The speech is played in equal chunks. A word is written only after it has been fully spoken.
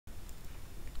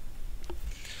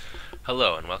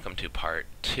Hello and welcome to part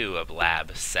 2 of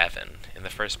Lab 7. In the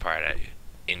first part I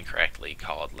incorrectly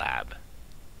called Lab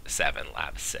 7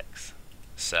 Lab 6.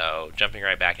 So jumping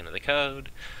right back into the code,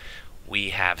 we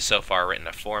have so far written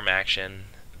a form action.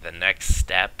 The next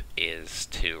step is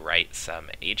to write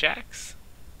some Ajax.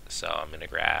 So I'm going to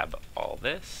grab all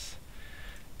this,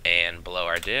 and below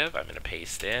our div I'm going to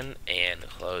paste in and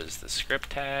close the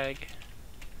script tag.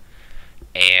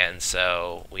 And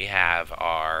so we have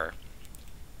our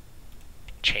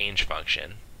change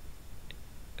function.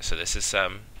 So this is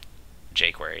some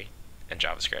jQuery and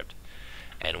JavaScript,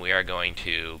 and we are going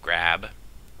to grab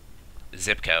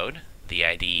zip code, the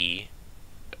ID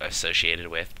associated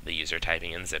with the user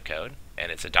typing in zip code,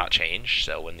 and it's a dot change.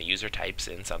 So when the user types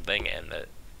in something and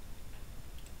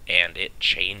it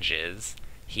changes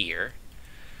here,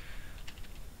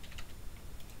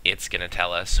 it's going to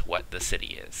tell us what the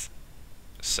city is.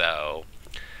 So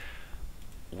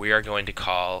we're going to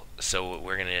call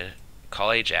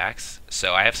Ajax.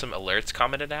 So I have some alerts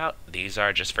commented out. These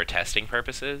are just for testing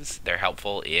purposes. They're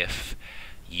helpful if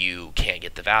you can't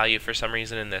get the value for some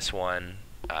reason in this one.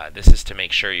 This is to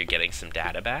make sure you're getting some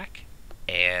data back.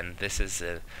 And this is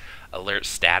an alert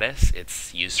status.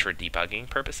 It's used for debugging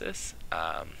purposes.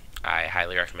 I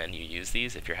highly recommend you use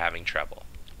these if you're having trouble.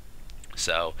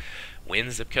 So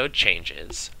when zip code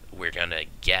changes, we're going to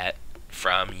get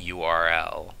from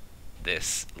URL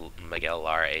this Miguel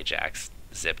Lara Ajax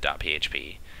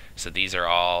zip.php. So these are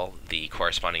all the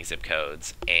corresponding zip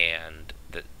codes and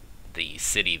the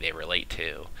city they relate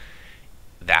to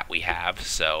that we have.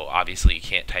 So obviously you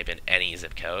can't type in any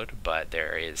zip code, but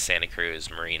there is Santa Cruz,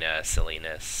 Marina,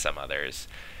 Salinas, some others.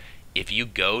 If you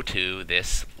go to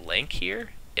this link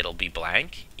here, it'll be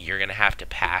blank. You're going to have to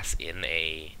pass in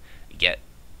a get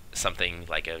something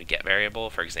like a get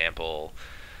variable. For example,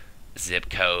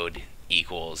 zip code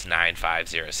equals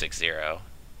 95060,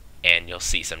 and you'll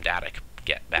see some data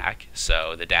get back.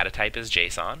 So the data type is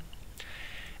JSON,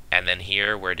 and then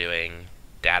here we're doing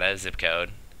data zip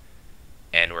code,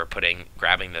 and we're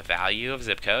grabbing the value of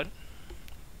zip code,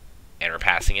 and we're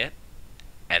passing it.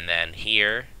 And then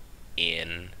here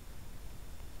in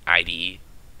ID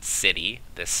city,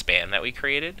 this span that we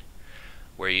created,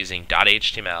 we're using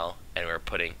 .html, and we're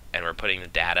putting the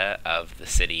data of the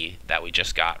city that we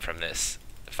just got from this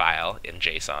file in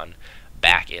JSON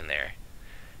back in there.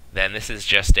 Then this is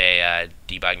just a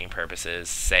debugging purposes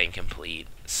saying complete.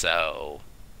 So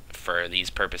for these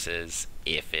purposes,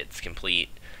 if it's complete,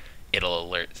 it'll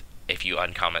alert. If you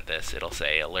uncomment this, it'll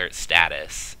say alert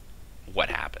status what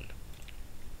happened.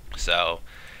 So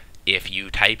if you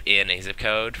type in a zip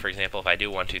code, for example, if I do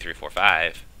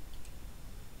 12345,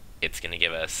 it's going to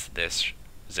give us this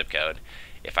zip code.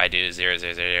 If I do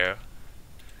 000,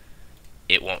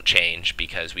 it won't change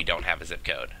because we don't have a zip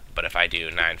code. But if I do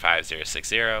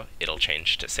 95060, it'll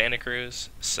change to Santa Cruz.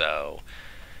 So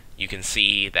you can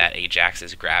see that Ajax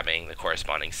is grabbing the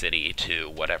corresponding city to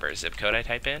whatever zip code I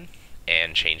type in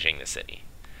and changing the city.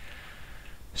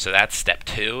 So that's step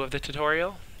 2 of the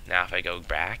tutorial. Now if I go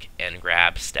back and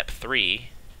grab step 3,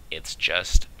 it's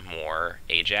just more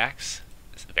Ajax.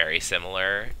 It's very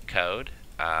similar code.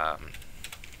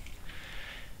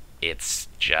 It's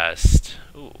just,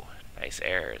 nice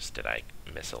errors. Did I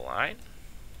miss a line?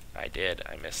 I did.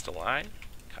 I missed a line.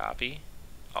 Copy.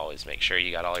 Always make sure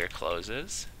you got all your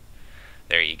closes.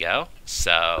 There you go.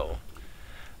 So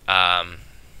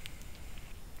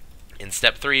in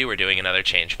step 3, we're doing another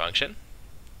change function,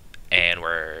 and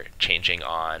we're changing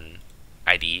on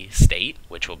ID state,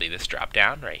 which will be this drop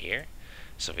down right here.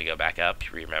 So if we go back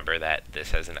up, remember that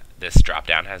this drop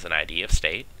down has an ID of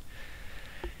state,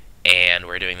 and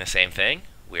we're doing the same thing.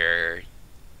 We're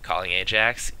calling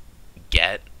Ajax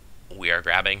get. We are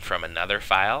grabbing from another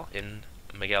file in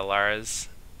Miguel Lara's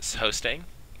hosting,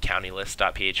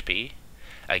 countylist.php.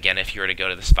 Again, if you were to go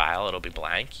to this file, it'll be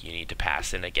blank. You need to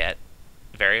pass in a get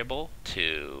variable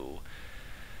to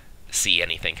see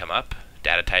anything come up.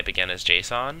 Data type again is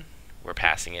JSON. We're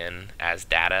passing in as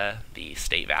data the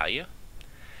state value.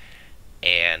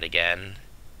 And again,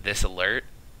 this alert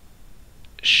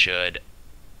should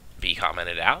be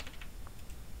commented out.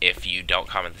 If you don't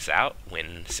comment this out,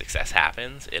 when success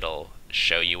happens, it'll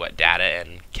show you what data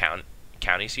and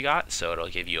counties you got, so it'll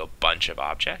give you a bunch of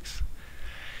objects.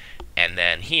 And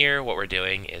then here, what we're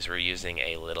doing is we're using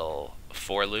a little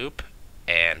for loop,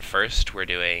 and first we're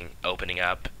opening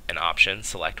up an option,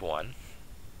 select one.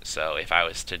 So if I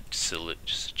was to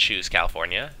choose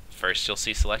California, first you'll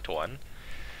see select one.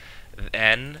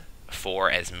 Then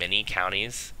for as many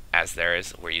counties as there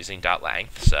is, we're using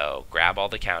 .length, so grab all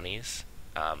the counties,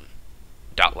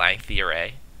 .length the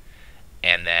array,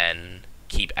 and then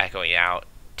keep echoing out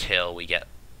till we get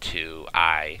to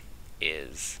I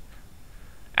is,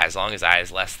 as long as I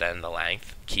is less than the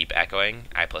length, keep echoing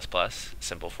I++,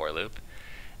 simple for loop.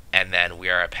 And then we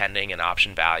are appending an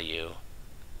option value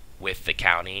with the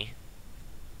county,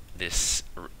 the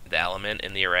element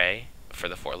in the array for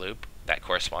the for loop that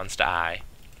corresponds to I,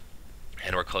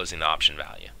 and we're closing the option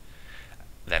value.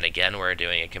 Then again, we're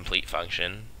doing a complete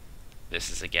function. This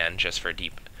is again just for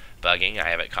debugging. I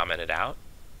have it commented out.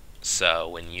 So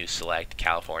when you select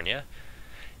California,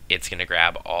 it's going to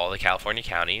grab all the California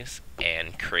counties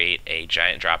and create a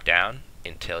giant drop down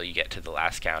until you get to the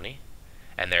last county.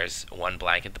 And there's one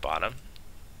blank at the bottom.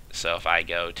 So if I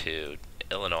go to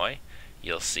Illinois,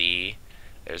 you'll see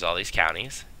there's all these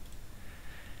counties.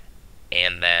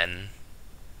 And then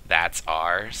that's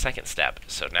our second step.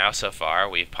 So now so far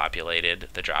we've populated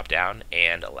the drop down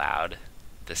and allowed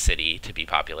the city to be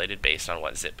populated based on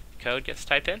what zip code gets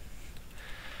typed in.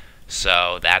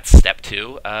 So that's step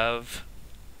 2 of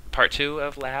part 2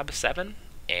 of lab 7,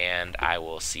 and I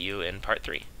will see you in part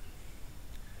 3.